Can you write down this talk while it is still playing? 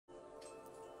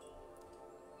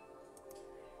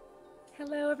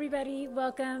Hello everybody,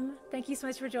 welcome. Thank you so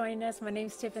much for joining us. My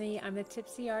name's Tiffany. I'm a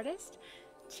Tipsy Artist.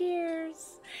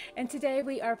 Cheers! And today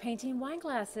we are painting wine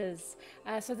glasses.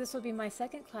 So this will be my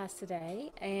second class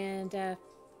today, and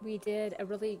we did a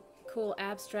really cool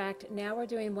abstract. Now we're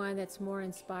doing one that's more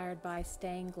inspired by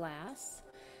stained glass.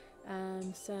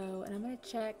 And I'm going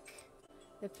to check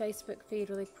the Facebook feed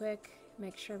really quick,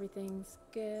 make sure everything's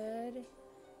good,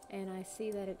 and I see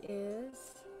that it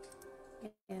is.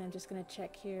 And I'm just going to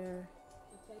check here.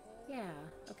 Yeah,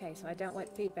 okay, so I don't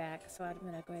want feedback, so I'm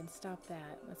going to go ahead and stop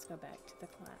that. Let's go back to the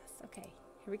class. Okay,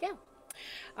 here we go.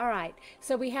 All right,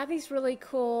 so we have these really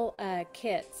cool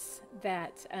kits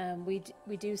that we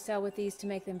do sell with these to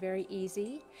make them very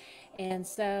easy. And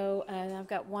so I've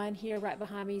got one here right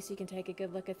behind me, so you can take a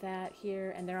good look at that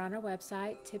here. And they're on our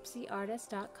website,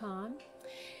 tipsyartist.com.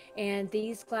 And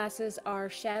these glasses are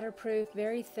shatterproof,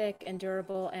 very thick and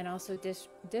durable, and also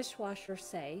dishwasher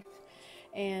safe.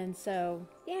 And so,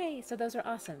 yay, so those are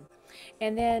awesome.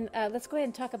 And then let's go ahead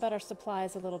and talk about our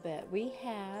supplies a little bit. We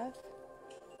have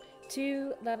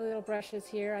two lovely little brushes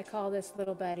here. I call this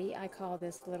Little Buddy. I call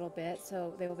this Little Bit,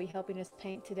 so they will be helping us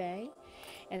paint today.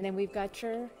 And then we've got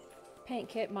your paint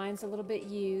kit. Mine's a little bit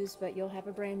used, but you'll have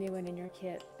a brand new one in your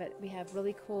kit. But we have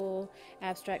really cool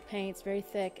abstract paints, very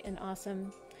thick and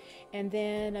awesome. And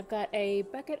then I've got a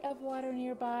bucket of water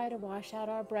nearby to wash out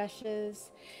our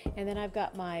brushes. And then I've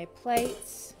got my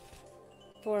plates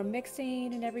for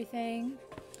mixing and everything.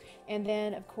 And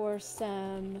then, of course,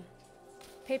 some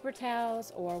paper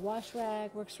towels or wash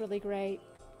rag works really great.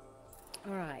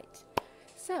 All right.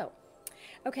 So,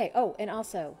 okay. Oh, and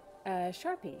also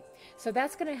Sharpie. So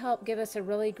that's going to help give us a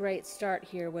really great start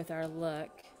here with our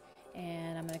look.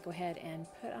 And I'm going to go ahead and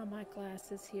put on my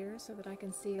glasses here so that I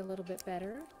can see a little bit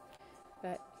better.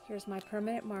 But here's my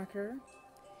permanent marker.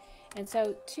 And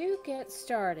so to get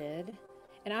started,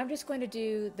 and I'm just going to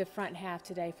do the front half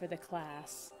today for the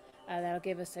class. That'll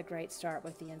give us a great start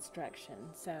with the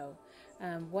instructions. So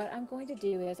what I'm going to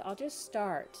do is I'll just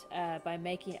start by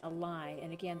making a line.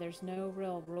 And again, there's no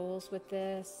real rules with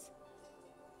this.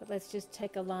 But let's just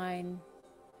take a line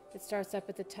that starts up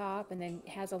at the top and then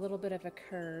has a little bit of a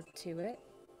curve to it.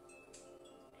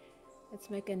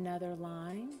 Let's make another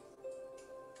line.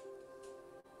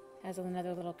 Has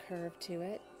another little curve to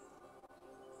it.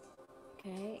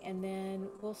 Okay, and then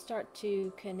we'll start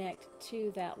to connect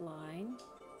to that line.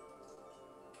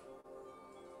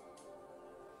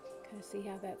 Kind of see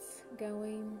how that's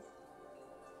going.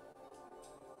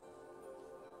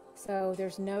 So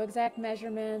there's no exact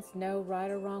measurements, no right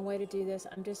or wrong way to do this.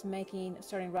 I'm just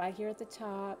starting right here at the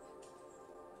top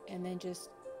and then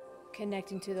just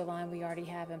connecting to the line we already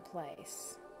have in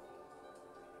place.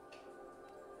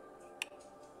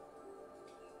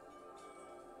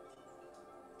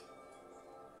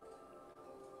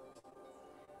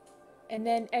 And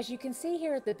then as you can see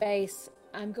here at the base,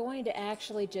 I'm going to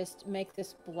actually just make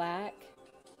this black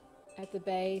at the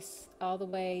base all the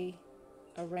way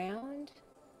around.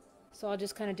 So I'll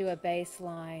just kind of do a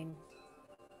baseline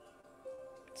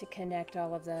to connect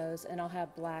all of those, and I'll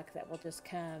have black that will just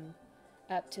come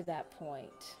up to that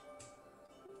point.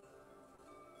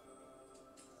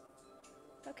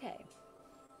 Okay,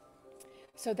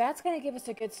 so that's going to give us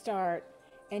a good start.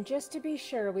 And just to be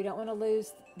sure, we don't want to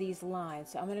lose these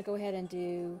lines. So I'm going to go ahead and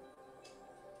do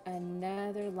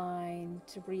another line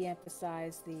to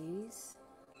re-emphasize these.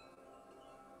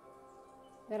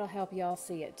 That'll help y'all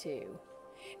see it too.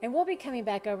 And we'll be coming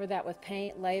back over that with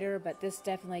paint later, but this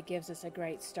definitely gives us a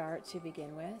great start to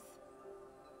begin with.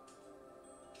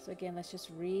 So again, let's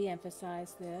just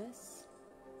re-emphasize this.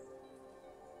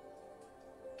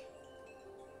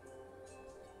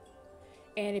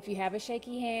 And if you have a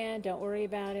shaky hand, don't worry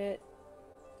about it.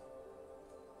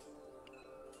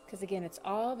 Because again, it's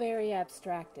all very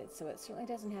abstracted, so it certainly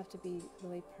doesn't have to be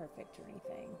really perfect or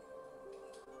anything.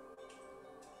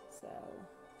 So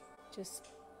just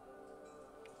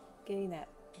getting that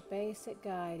basic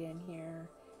guide in here.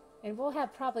 And we'll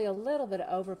have probably a little bit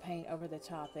of overpaint over the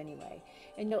top anyway.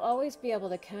 And you'll always be able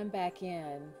to come back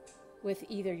in with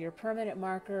either your permanent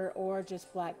marker or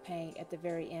just black paint at the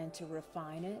very end to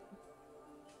refine it.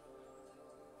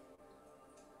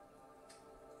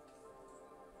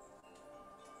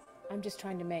 I'm just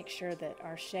trying to make sure that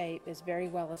our shape is very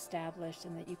well established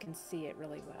and that you can see it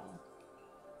really well.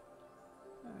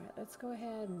 All right, let's go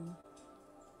ahead and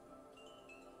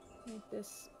make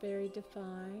this very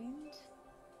defined.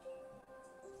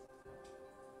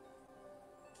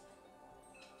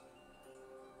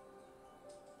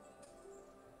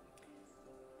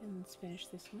 And let's finish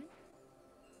this one.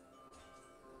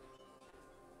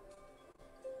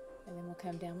 And then we'll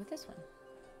come down with this one.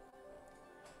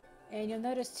 And you'll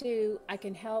notice too, I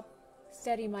can help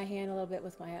steady my hand a little bit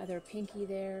with my other pinky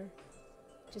there.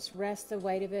 Just rest the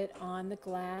weight of it on the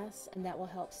glass, and that will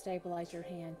help stabilize your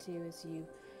hand too as you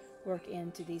work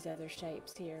into these other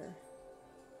shapes here.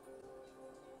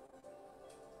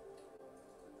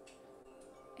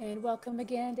 And welcome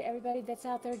again to everybody that's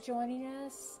out there joining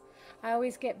us. I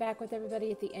always get back with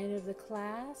everybody at the end of the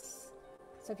class.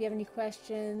 So if you have any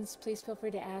questions, please feel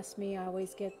free to ask me. I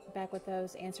always get back with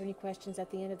those, answer any questions at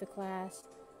the end of the class.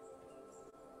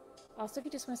 Also, if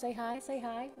you just want to say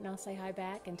hi, and I'll say hi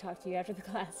back and talk to you after the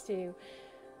class too.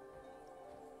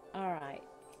 All right,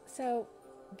 so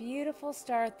beautiful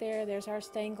start there. There's our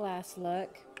stained glass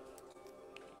look.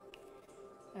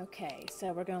 Okay, so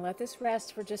we're going to let this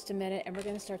rest for just a minute, and we're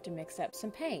going to start to mix up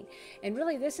some paint. And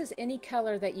really, this is any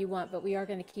color that you want, but we are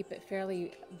going to keep it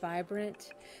fairly vibrant.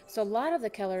 So a lot of the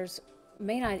colors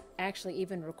may not actually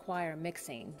even require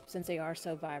mixing, since they are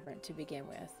so vibrant to begin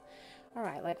with. All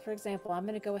right, like for example, I'm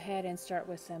going to go ahead and start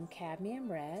with some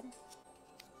Cadmium Red.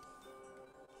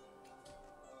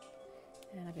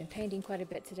 And I've been painting quite a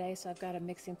bit today, so I've got a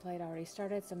mixing plate already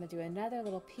started. So I'm going to do another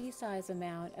little pea-size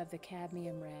amount of the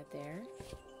Cadmium Red there.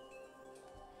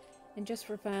 And just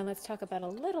for fun, let's talk about a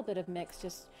little bit of mix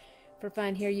just for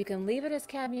fun here. You can leave it as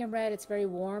Cadmium Red. It's very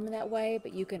warm that way,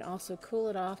 but you can also cool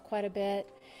it off quite a bit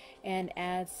and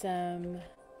add some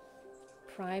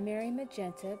primary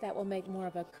Magenta. That will make more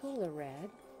of a cooler red.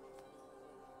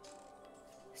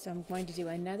 So I'm going to do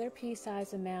another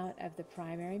pea-size amount of the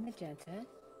primary Magenta.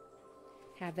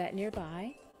 Have that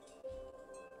nearby.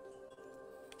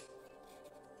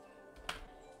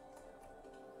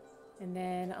 And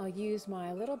then I'll use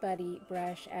my little buddy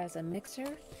brush as a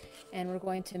mixer, and we're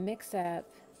going to mix up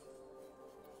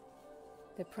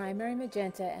the primary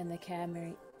Magenta and the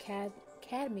Cadmium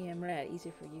Red.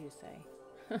 Easy for you to say.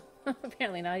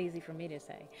 Apparently not easy for me to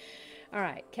say. All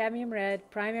right, Cadmium Red,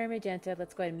 primary Magenta.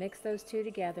 Let's go ahead and mix those two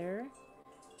together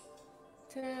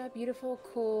to a beautiful,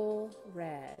 cool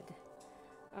red.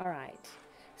 All right,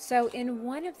 so in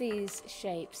one of these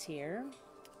shapes here,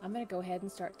 I'm going to go ahead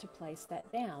and start to place that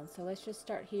down. So let's just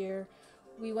start here.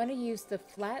 We want to use the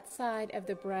flat side of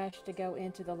the brush to go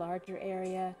into the larger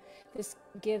area. This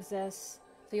gives us,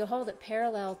 so you'll hold it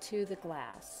parallel to the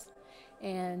glass.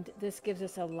 And this gives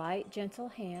us a light, gentle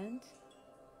hand.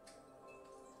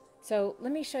 So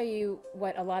let me show you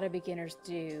what a lot of beginners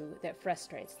do that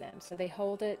frustrates them. So they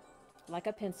hold it like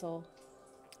a pencil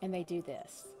and they do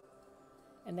this.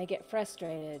 And they get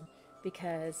frustrated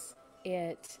because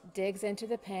it digs into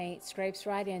the paint, scrapes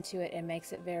right into it, and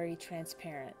makes it very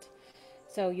transparent.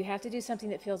 So you have to do something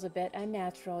that feels a bit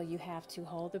unnatural. You have to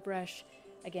hold the brush,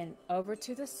 again, over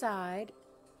to the side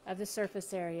of the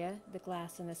surface area, the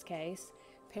glass in this case,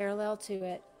 parallel to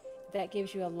it. That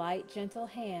gives you a light, gentle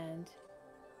hand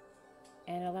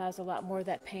and allows a lot more of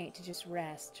that paint to just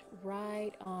rest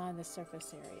right on the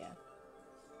surface area.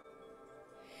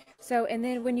 So, and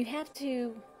then when you have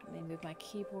to, let me move my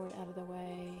keyboard out of the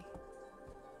way.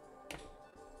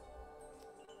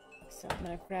 So I'm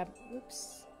going to grab,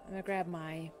 oops, I'm going to grab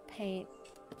my paint,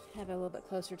 have it a little bit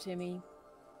closer to me.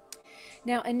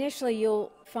 Now, initially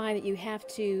you'll find that you have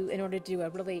to, in order to do a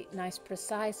really nice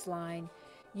precise line,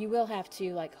 you will have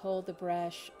to like hold the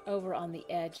brush over on the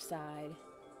edge side.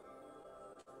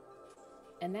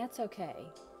 And that's okay.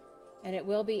 And it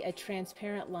will be a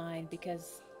transparent line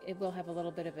because it will have a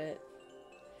little bit of a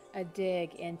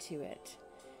dig into it.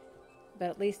 But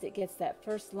at least it gets that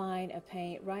first line of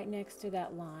paint right next to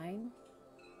that line.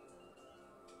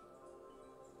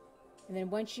 And then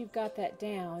once you've got that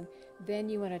down, then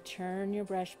you want to turn your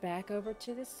brush back over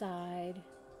to the side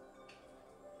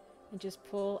and just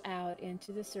pull out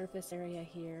into the surface area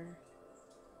here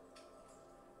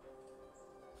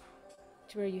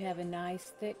to where you have a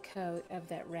nice thick coat of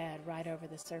that red right over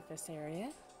the surface area.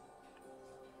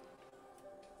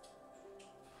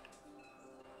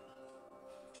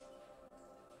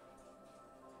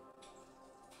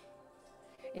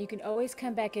 And you can always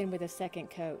come back in with a second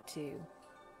coat too.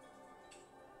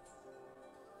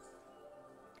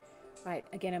 Right,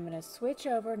 again, I'm going to switch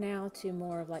over now to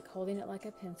more of like holding it like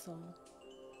a pencil.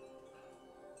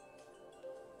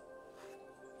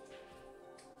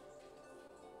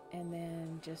 And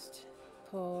then just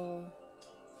pull.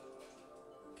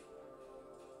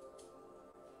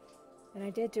 And I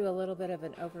did do a little bit of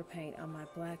an overpaint on my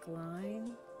black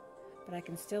line, but I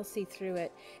can still see through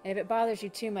it. And if it bothers you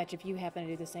too much, if you happen to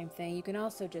do the same thing, you can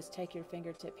also just take your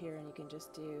fingertip here and you can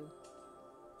just do,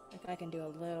 if I can do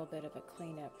a little bit of a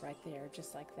cleanup right there,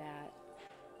 just like that.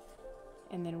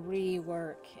 And then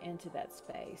rework into that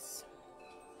space.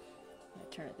 I'm going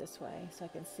to turn it this way so I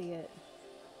can see it.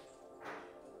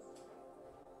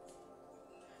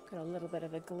 Got a little bit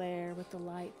of a glare with the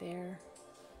light there.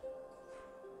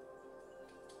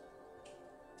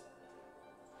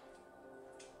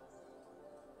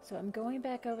 So I'm going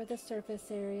back over the surface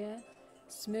area,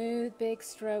 smooth big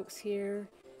strokes here,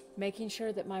 making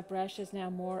sure that my brush is now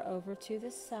more over to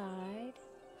the side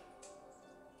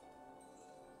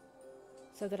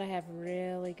so that I have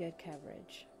really good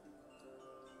coverage.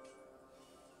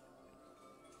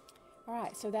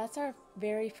 Alright, so that's our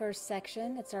very first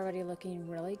section. It's already looking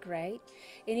really great.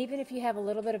 And even if you have a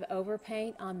little bit of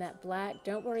overpaint on that black,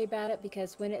 don't worry about it,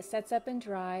 because when it sets up and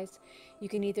dries, you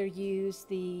can either use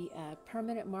the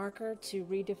permanent marker to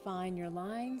redefine your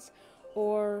lines,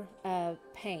 or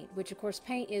paint, which of course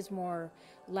paint is more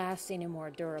lasting and more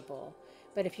durable.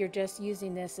 But if you're just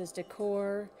using this as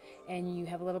decor and you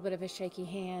have a little bit of a shaky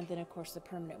hand, then of course the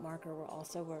permanent marker will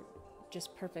also work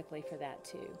just perfectly for that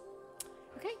too.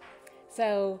 Okay.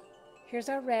 So here's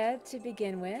our red to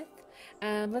begin with.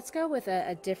 Let's go with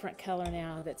a different color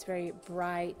now that's very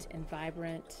bright and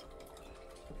vibrant.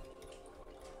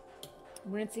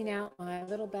 I'm rinsing out my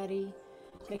little buddy,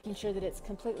 making sure that it's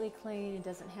completely clean and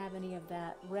doesn't have any of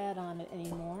that red on it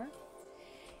anymore.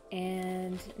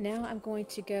 And now I'm going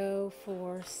to go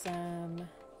for some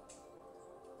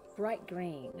bright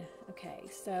green. Okay,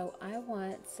 so I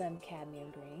want some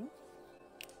cadmium green.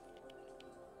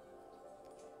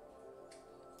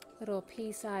 Little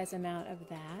pea size amount of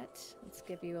that. Let's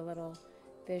give you a little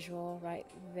visual right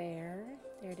there.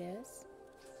 There it is.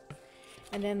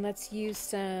 And then let's use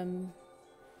some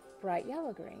bright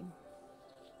yellow green.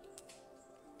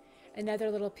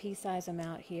 Another little pea size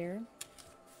amount here.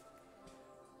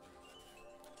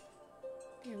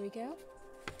 There we go.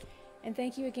 And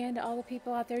thank you again to all the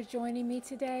people out there joining me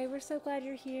today. We're so glad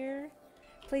you're here.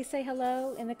 Please say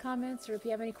hello in the comments, or if you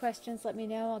have any questions, let me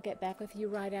know. I'll get back with you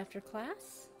right after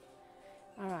class.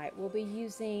 All right, we'll be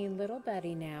using Little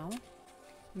Buddy now,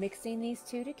 mixing these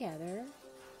two together.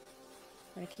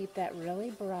 I'm going to keep that really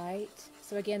bright.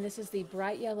 So again, this is the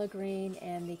bright yellow green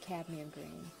and the cadmium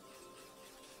green.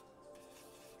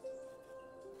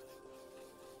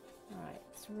 All right,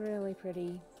 it's really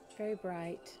pretty, very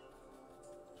bright.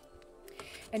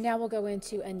 And now we'll go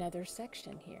into another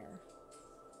section here.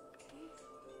 Okay.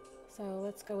 So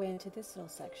let's go into this little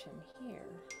section here.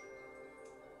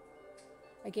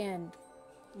 Again,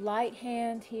 light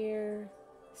hand here,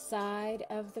 side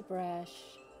of the brush.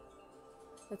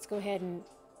 Let's go ahead and,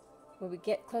 when we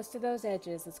get close to those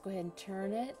edges, let's go ahead and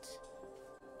turn it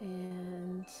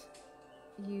and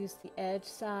use the edge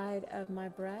side of my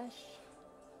brush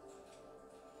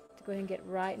to go ahead and get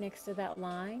right next to that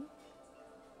line.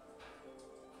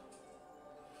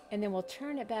 And then we'll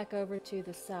turn it back over to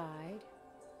the side.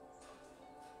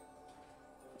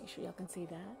 Make sure y'all can see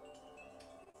that.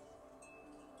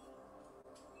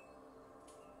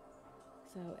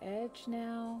 So edge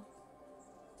now.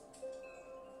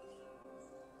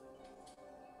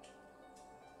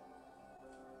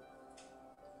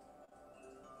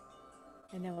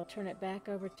 And then we'll turn it back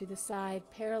over to the side,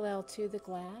 parallel to the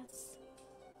glass.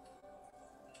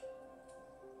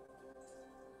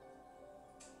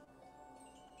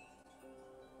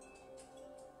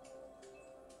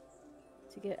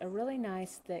 To get a really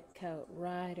nice thick coat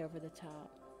right over the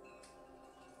top.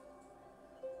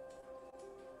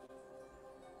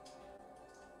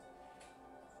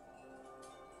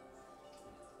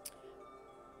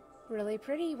 Really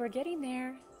pretty. We're getting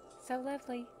there. So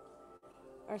lovely.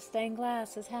 Our stained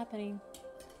glass is happening.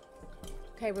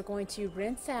 Okay, we're going to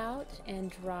rinse out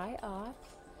and dry off,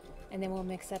 and then we'll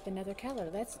mix up another color.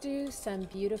 Let's do some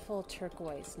beautiful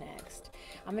turquoise next.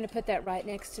 I'm going to put that right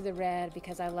next to the red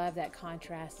because I love that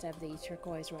contrast of the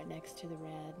turquoise right next to the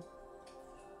red.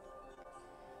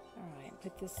 All right,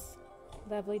 put this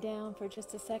lovely down for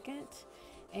just a second,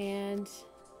 and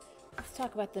let's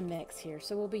talk about the mix here.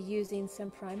 So we'll be using some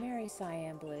primary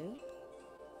cyan blue,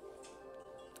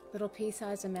 little pea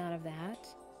size amount of that.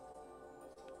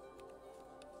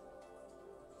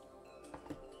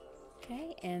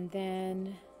 Okay, and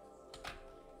then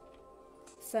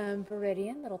some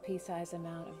Viridian, little pea size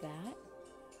amount of that.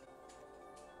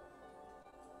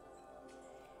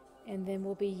 And then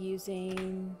we'll be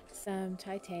using some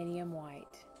titanium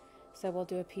white. So we'll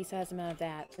do a pea size amount of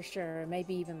that for sure,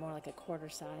 maybe even more like a quarter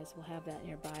size. We'll have that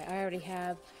nearby. I already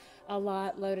have a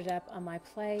lot loaded up on my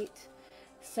plate.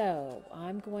 So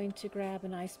I'm going to grab a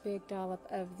nice big dollop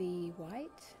of the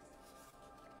white.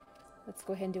 Let's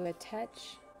go ahead and do a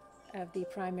touch of the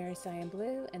primary cyan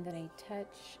blue and then a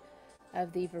touch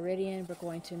of the Viridian. We're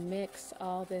going to mix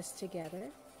all this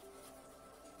together.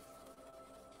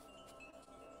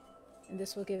 And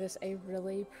this will give us a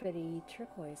really pretty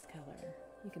turquoise color.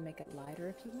 You can make it lighter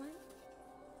if you want.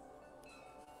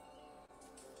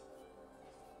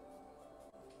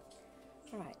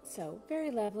 Alright, so very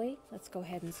lovely. Let's go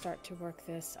ahead and start to work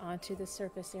this onto the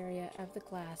surface area of the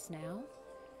glass now.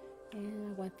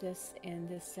 And I want this in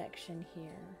this section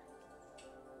here.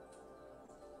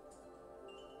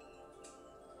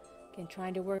 Again,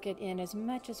 trying to work it in as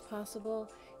much as possible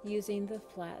using the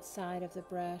flat side of the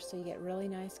brush so you get really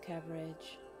nice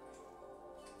coverage.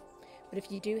 But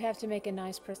if you do have to make a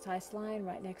nice precise line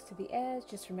right next to the edge,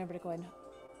 just remember to go ahead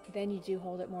and then you do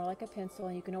hold it more like a pencil,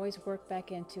 and you can always work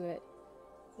back into it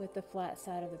with the flat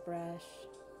side of the brush.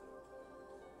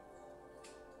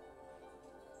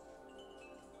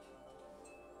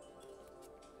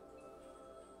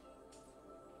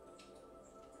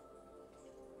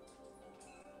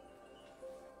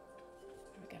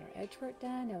 We got our edge work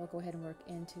done. Now we'll go ahead and work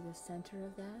into the center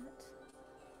of that.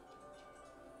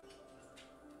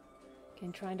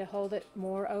 Again, trying to hold it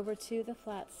more over to the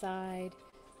flat side,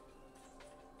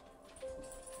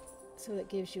 so it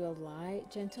gives you a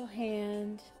light, gentle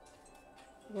hand,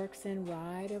 works in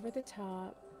right over the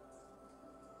top.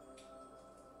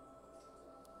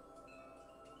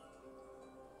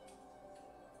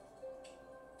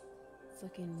 It's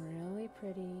looking really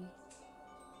pretty.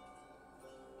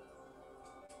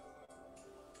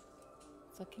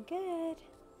 It's looking good.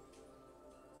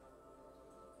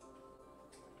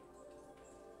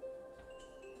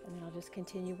 And then I'll just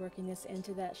continue working this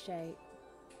into that shape.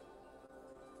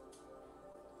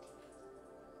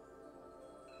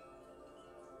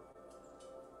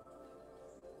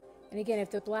 And again,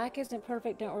 if the black isn't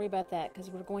perfect, don't worry about that,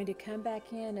 because we're going to come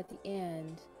back in at the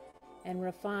end and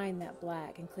refine that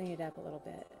black and clean it up a little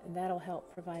bit. And that'll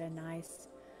help provide a nice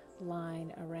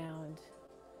line around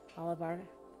all of our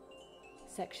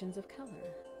sections of color.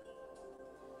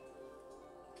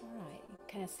 All right,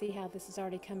 kind of see how this is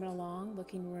already coming along,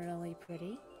 looking really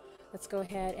pretty. Let's go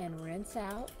ahead and rinse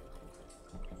out.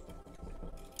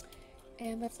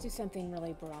 And let's do something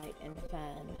really bright and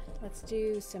fun. Let's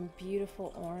do some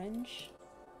beautiful orange.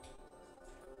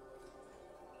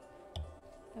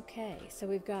 Okay, so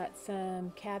we've got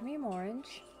some cadmium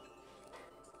orange.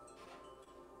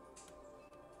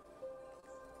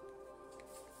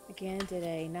 Again, did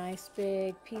a nice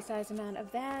big pea-size amount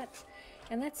of that.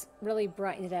 And let's really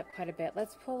brighten it up quite a bit.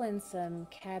 Let's pull in some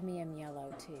cadmium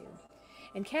yellow too.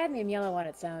 And cadmium yellow on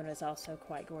its own is also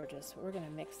quite gorgeous. We're going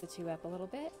to mix the two up a little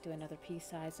bit, do another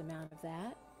pea-size amount of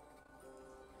that.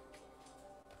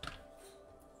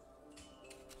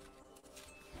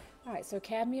 All right, so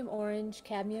cadmium orange,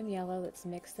 cadmium yellow, let's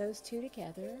mix those two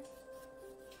together.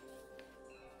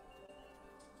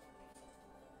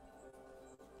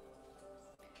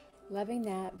 Loving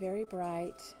that, very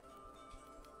bright.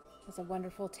 Has a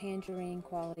wonderful tangerine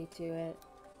quality to it.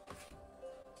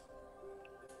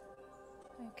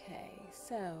 Okay,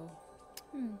 so,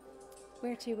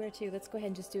 where to? Let's go ahead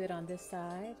and just do it on this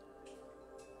side.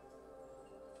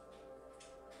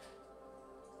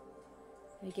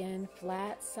 Again,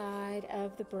 flat side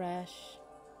of the brush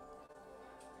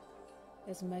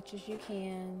as much as you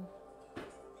can.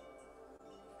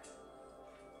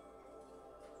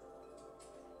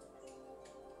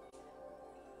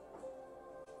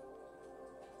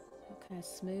 Kind of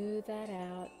smooth that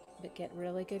out, but get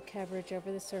really good coverage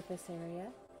over the surface area.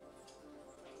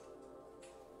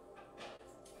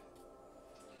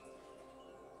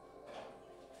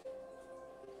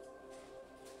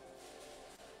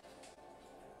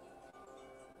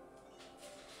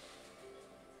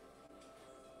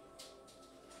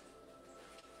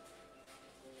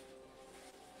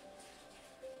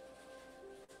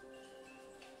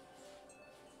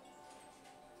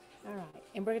 Alright,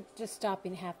 and we're just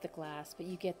stopping half the glass, but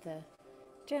you get the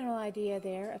general idea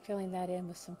there of filling that in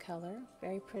with some color.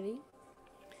 Very pretty.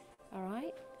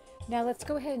 Alright, now let's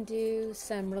go ahead and do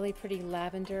some really pretty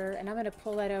lavender, and I'm going to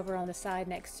pull that over on the side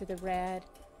next to the red,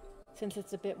 since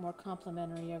it's a bit more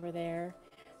complementary over there.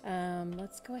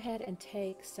 Let's go ahead and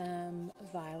take some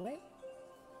violet.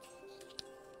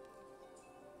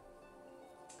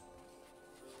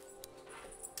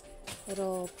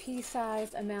 Little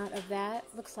pea-sized amount of that.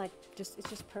 Looks like it's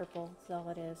just purple. That's all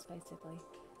it is, basically.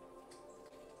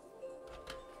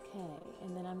 Okay,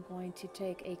 and then I'm going to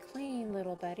take a clean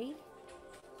little buddy,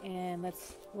 and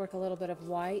let's work a little bit of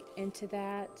white into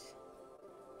that.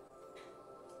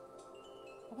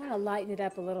 I want to lighten it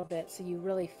up a little bit so you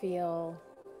really feel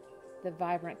the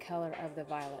vibrant color of the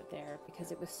violet there,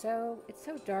 because it's so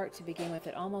dark to begin with,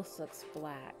 it almost looks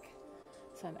black.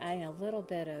 So I'm adding a little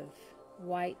bit of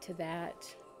white to that,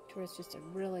 to where it's just a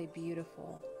really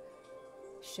beautiful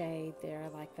shade there.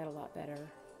 I like that a lot better.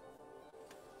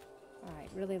 Alright,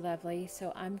 really lovely.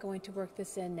 So I'm going to work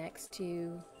this in next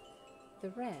to the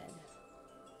red.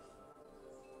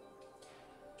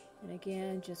 And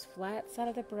again, just flat side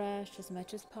of the brush as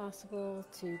much as possible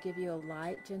to give you a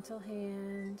light, gentle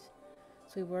hand.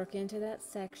 So we work into that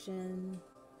section.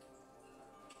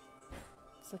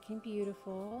 It's looking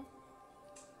beautiful.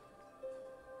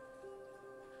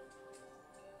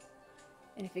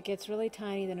 And if it gets really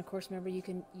tiny, then of course remember you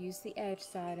can use the edge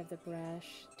side of the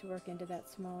brush to work into that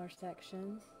smaller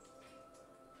section.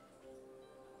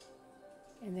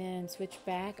 And then switch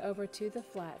back over to the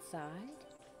flat side.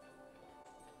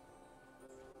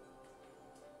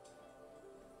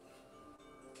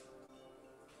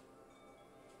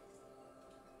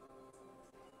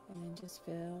 And then just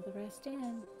fill the rest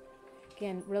in.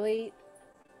 Again, really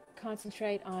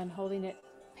concentrate on holding it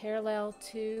parallel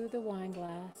to the wine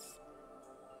glass.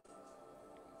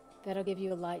 That'll give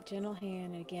you a light, gentle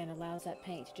hand, and again, allows that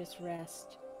paint to just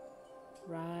rest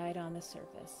right on the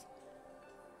surface.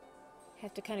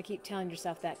 Have to kind of keep telling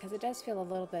yourself that because it does feel a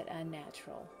little bit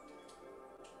unnatural.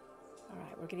 All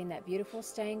right, we're getting that beautiful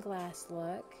stained glass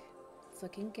look. It's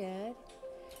looking good.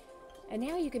 And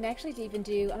now you can actually even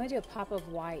do, I'm going to do a pop of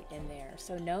white in there.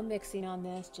 So no mixing on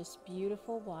this, just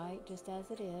beautiful white, just as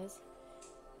it is.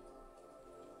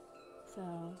 So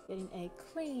getting a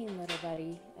clean little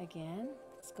buddy again.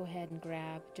 Let's go ahead and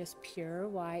grab just pure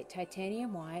white,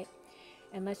 titanium white,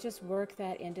 and let's just work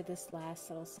that into this last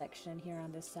little section here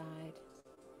on this side.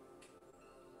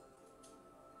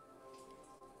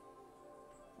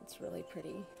 It's really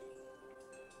pretty.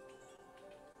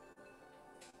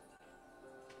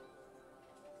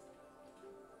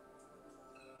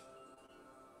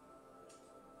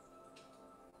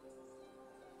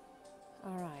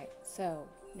 All right, so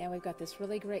now we've got this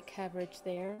really great coverage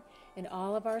there in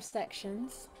all of our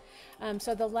sections.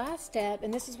 So the last step,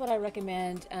 and this is what I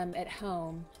recommend at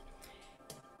home,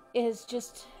 is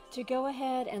just to go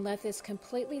ahead and let this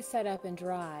completely set up and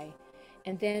dry,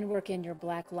 and then work in your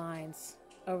black lines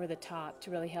over the top to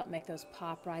really help make those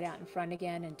pop right out in front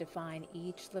again and define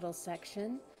each little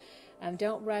section.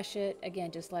 Don't rush it. Again,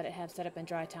 just let it have set up and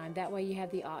dry time. That way you have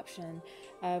the option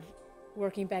of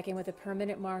working back in with a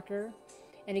permanent marker.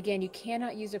 And again, you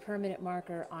cannot use a permanent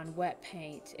marker on wet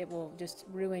paint. It will just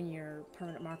ruin your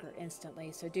permanent marker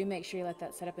instantly. So do make sure you let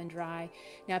that set up and dry.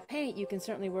 Now paint, you can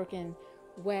certainly work in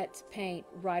wet paint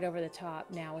right over the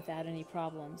top now without any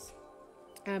problems.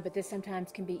 But this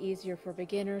sometimes can be easier for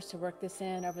beginners to work this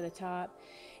in over the top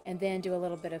and then do a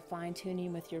little bit of fine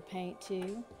tuning with your paint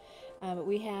too. But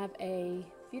we have a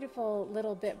beautiful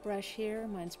little bit brush here.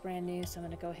 Mine's brand new, so I'm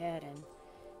going to go ahead and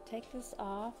take this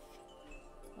off.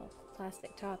 Little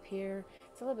plastic top here.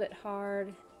 It's a little bit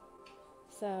hard,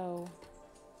 so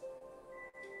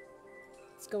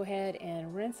let's go ahead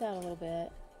and rinse out a little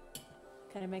bit.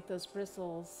 Kind of make those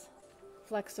bristles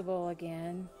flexible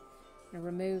again. And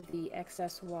remove the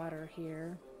excess water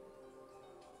here.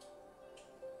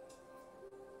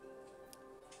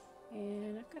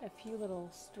 And I've got a few little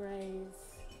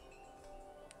strays.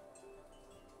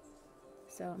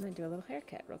 So I'm going to do a little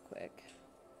haircut real quick.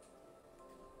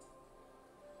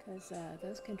 Because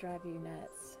those can drive you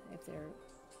nuts if they're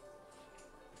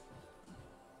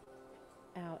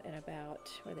out and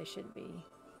about where they shouldn't be.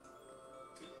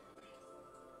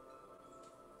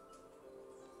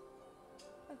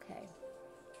 Okay.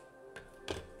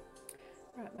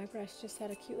 Alright, my brush just had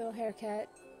a cute little haircut.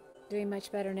 Doing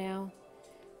much better now.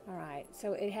 Alright,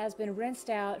 so it has been rinsed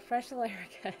out. Fresh little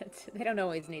haircuts. They don't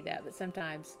always need that, but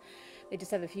sometimes they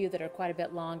just have a few that are quite a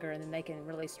bit longer and then they can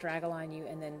really straggle on you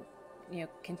and then, you know,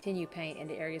 continue paint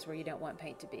into areas where you don't want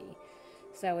paint to be.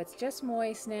 So it's just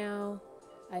moist now.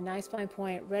 A nice fine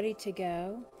point ready to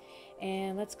go.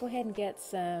 And let's go ahead and get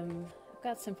some, I've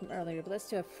got some from earlier, but let's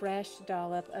do a fresh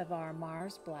dollop of our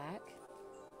Mars Black.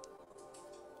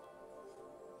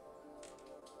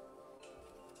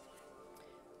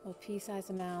 A little pea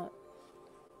size amount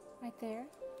right there.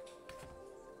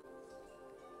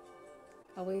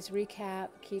 Always recap,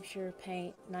 keeps your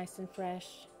paint nice and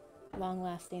fresh, long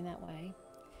lasting that way.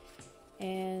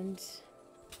 And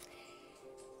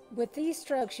with these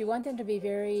strokes, you want them to be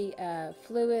very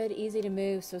fluid, easy to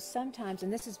move. So sometimes,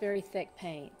 and this is very thick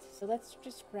paint, so let's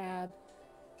just grab,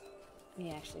 let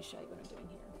me actually show you what I'm doing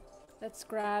here. Let's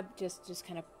grab, just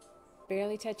kind of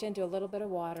barely touch into a little bit of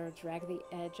water, drag the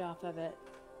edge off of it.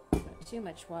 Not too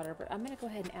much water, but I'm going to go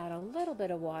ahead and add a little bit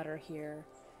of water here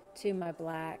to my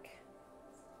black.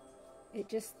 It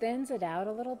just thins it out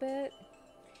a little bit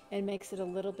and makes it a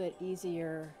little bit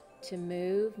easier to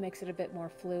move, makes it a bit more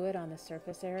fluid on the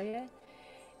surface area.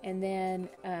 And then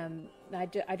I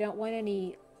don't want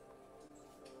any,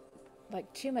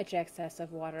 like, too much excess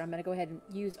of water. I'm going to go ahead and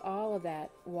use all of that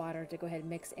water to go ahead and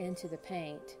mix into the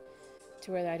paint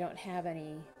to where I don't have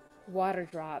any water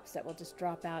drops that will just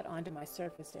drop out onto my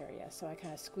surface area. So I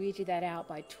kind of squeegee that out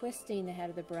by twisting the head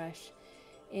of the brush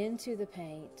into the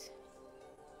paint.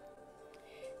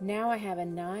 Now I have a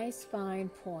nice fine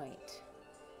point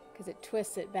because it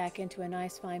twists it back into a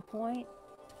nice fine point,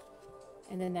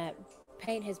 and then that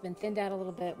paint has been thinned out a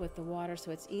little bit with the water, so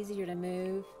it's easier to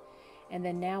move. And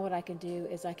then now what I can do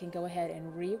is I can go ahead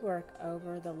and rework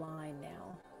over the line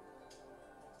now.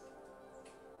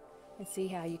 And see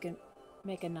how you can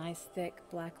make a nice thick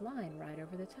black line right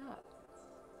over the top.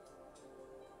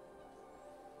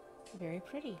 Very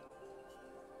pretty.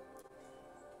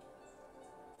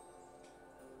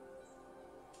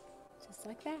 Just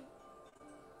like that.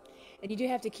 And you do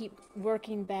have to keep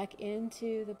working back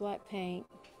into the black paint.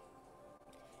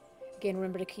 Again,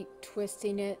 remember to keep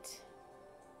twisting it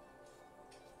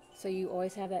so you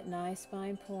always have that nice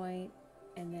fine point,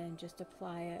 and then just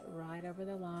apply it right over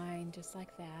the line, just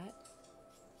like that.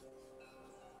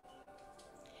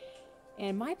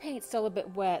 And my paint's still a bit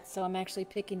wet, so I'm actually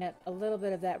picking up a little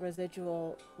bit of that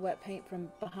residual wet paint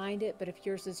from behind it, but if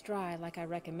yours is dry, like I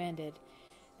recommended,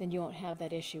 then you won't have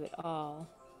that issue at all.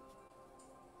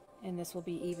 And this will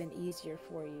be even easier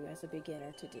for you as a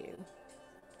beginner to do.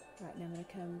 All right, now I'm going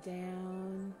to come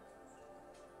down.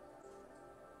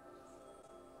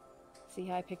 See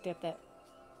how I picked up that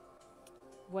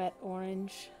wet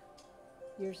orange?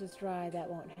 Yours is dry, that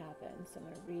won't happen. So I'm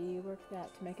going to rework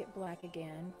that to make it black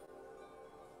again.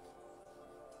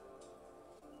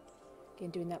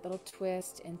 Again, doing that little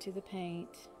twist into the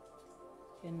paint.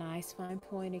 Get a nice fine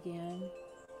point again.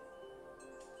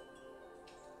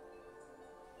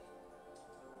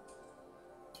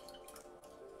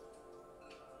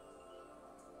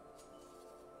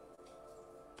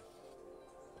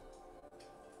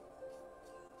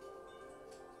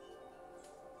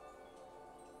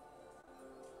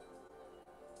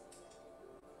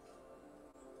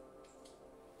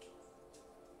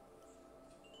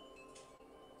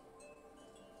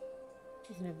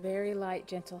 Using a very light,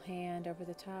 gentle hand over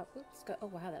the top. Oops, oh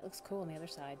wow, that looks cool on the other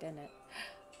side, doesn't it?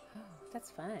 Oh,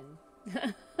 that's fun.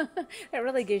 That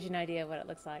really gives you an idea of what it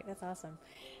looks like. That's awesome.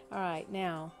 All right,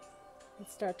 now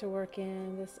let's start to work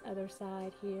in this other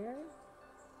side here.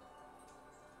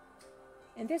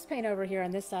 And this paint over here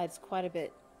on this side is quite a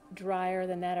bit drier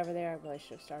than that over there. I really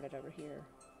should have started over here.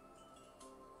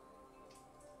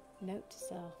 Note to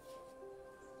self.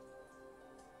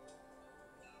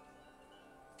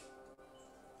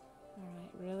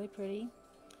 Alright, really pretty.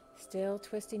 Still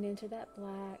twisting into that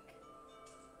black.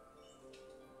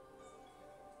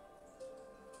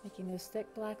 Making those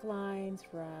thick black lines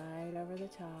right over the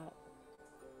top.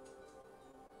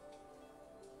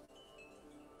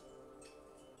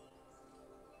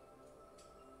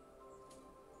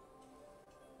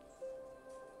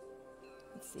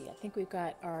 Let's see, I think we've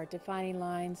got our defining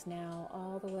lines now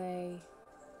all the way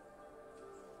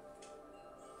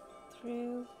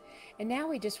through. And now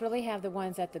we just really have the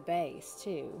ones at the base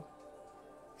too.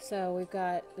 So we've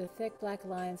got the thick black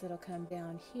lines that'll come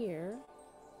down here.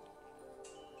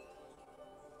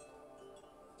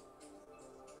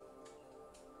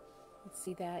 Let's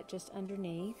see that just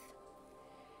underneath.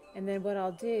 And then what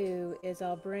I'll do is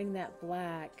I'll bring that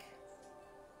black.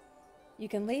 You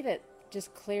can leave it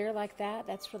just clear like that.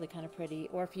 That's really kind of pretty.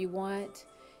 Or if you want,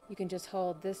 you can just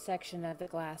hold this section of the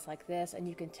glass like this, and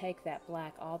you can take that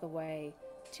black all the way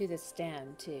to the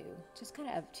stem too. Just kind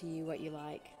of up to you what you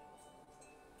like.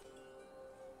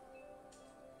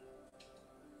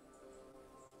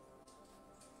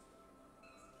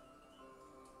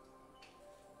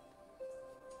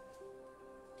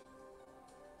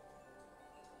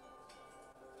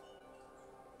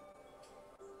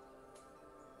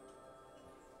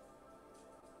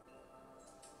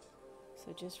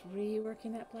 So just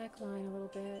reworking that black line a little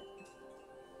bit.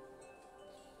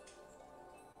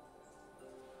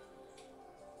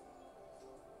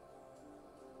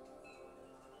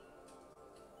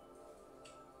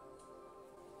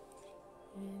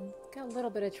 And got a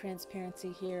little bit of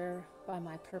transparency here by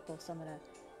my purple, so I'm going to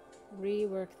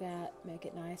rework that, make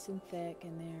it nice and thick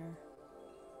in there.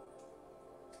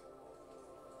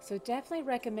 So definitely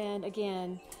recommend,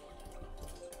 again,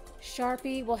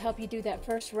 Sharpie will help you do that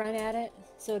first run at it,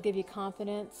 so it'll give you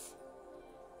confidence.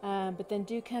 But then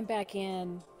do come back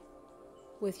in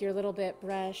with your little bit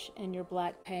brush and your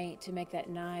black paint to make that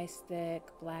nice thick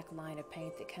black line of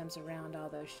paint that comes around all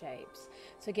those shapes.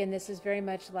 So again, this is very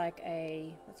much like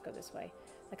a, let's go this way,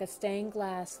 like a stained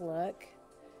glass look.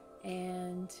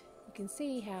 And you can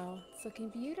see how it's looking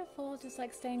beautiful, just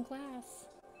like stained glass.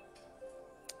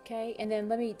 Okay, and then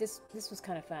let me, this was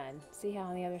kind of fun. See how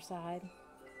on the other side?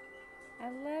 I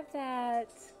love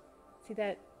that. See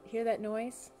that, hear that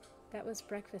noise? That was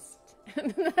breakfast.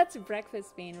 That's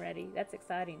breakfast being ready. That's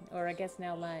exciting. Or I guess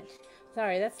now lunch.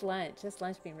 Sorry, that's lunch. That's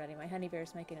lunch being ready. My honey bear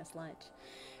is making us lunch.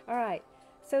 All right.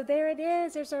 So there it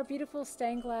is. There's our beautiful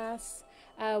stained glass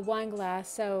wine glass.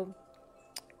 So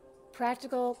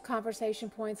practical conversation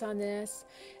points on this.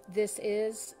 This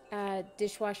is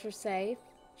dishwasher safe,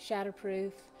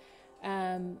 shatterproof.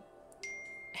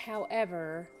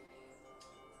 However,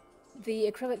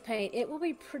 the acrylic paint, it will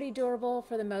be pretty durable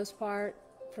for the most part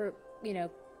for, you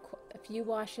know, a few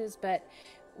washes, but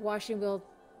washing will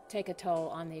take a toll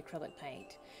on the acrylic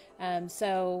paint.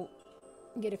 So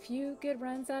get a few good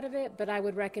runs out of it, but I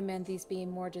would recommend these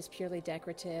being more just purely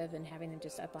decorative and having them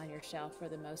just up on your shelf for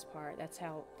the most part. That's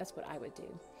what I would do.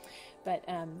 But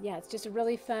yeah, it's just a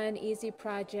really fun, easy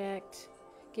project.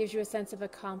 Gives you a sense of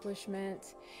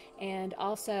accomplishment. And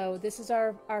also, this is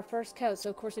our first coat. So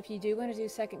of course, if you do want to do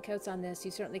second coats on this,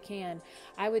 you certainly can.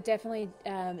 I would definitely,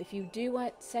 if you do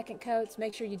want second coats,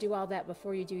 make sure you do all that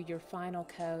before you do your final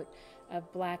coat of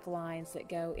black lines that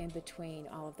go in between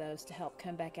all of those to help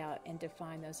come back out and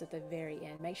define those at the very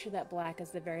end. Make sure that black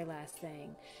is the very last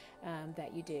thing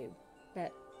that you do.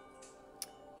 But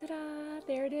ta-da,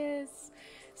 there it is.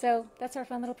 So that's our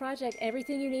fun little project.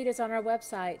 Everything you need is on our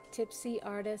website,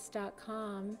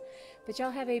 tipsyartist.com. But y'all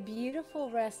have a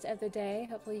beautiful rest of the day.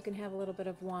 Hopefully you can have a little bit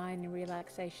of wine and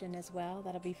relaxation as well.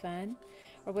 That'll be fun.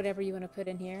 Or whatever you want to put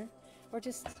in here. Or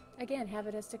just, again, have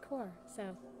it as decor.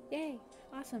 So, yay.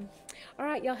 Awesome. All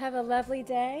right, y'all have a lovely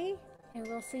day. And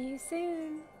we'll see you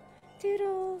soon.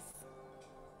 Toodles.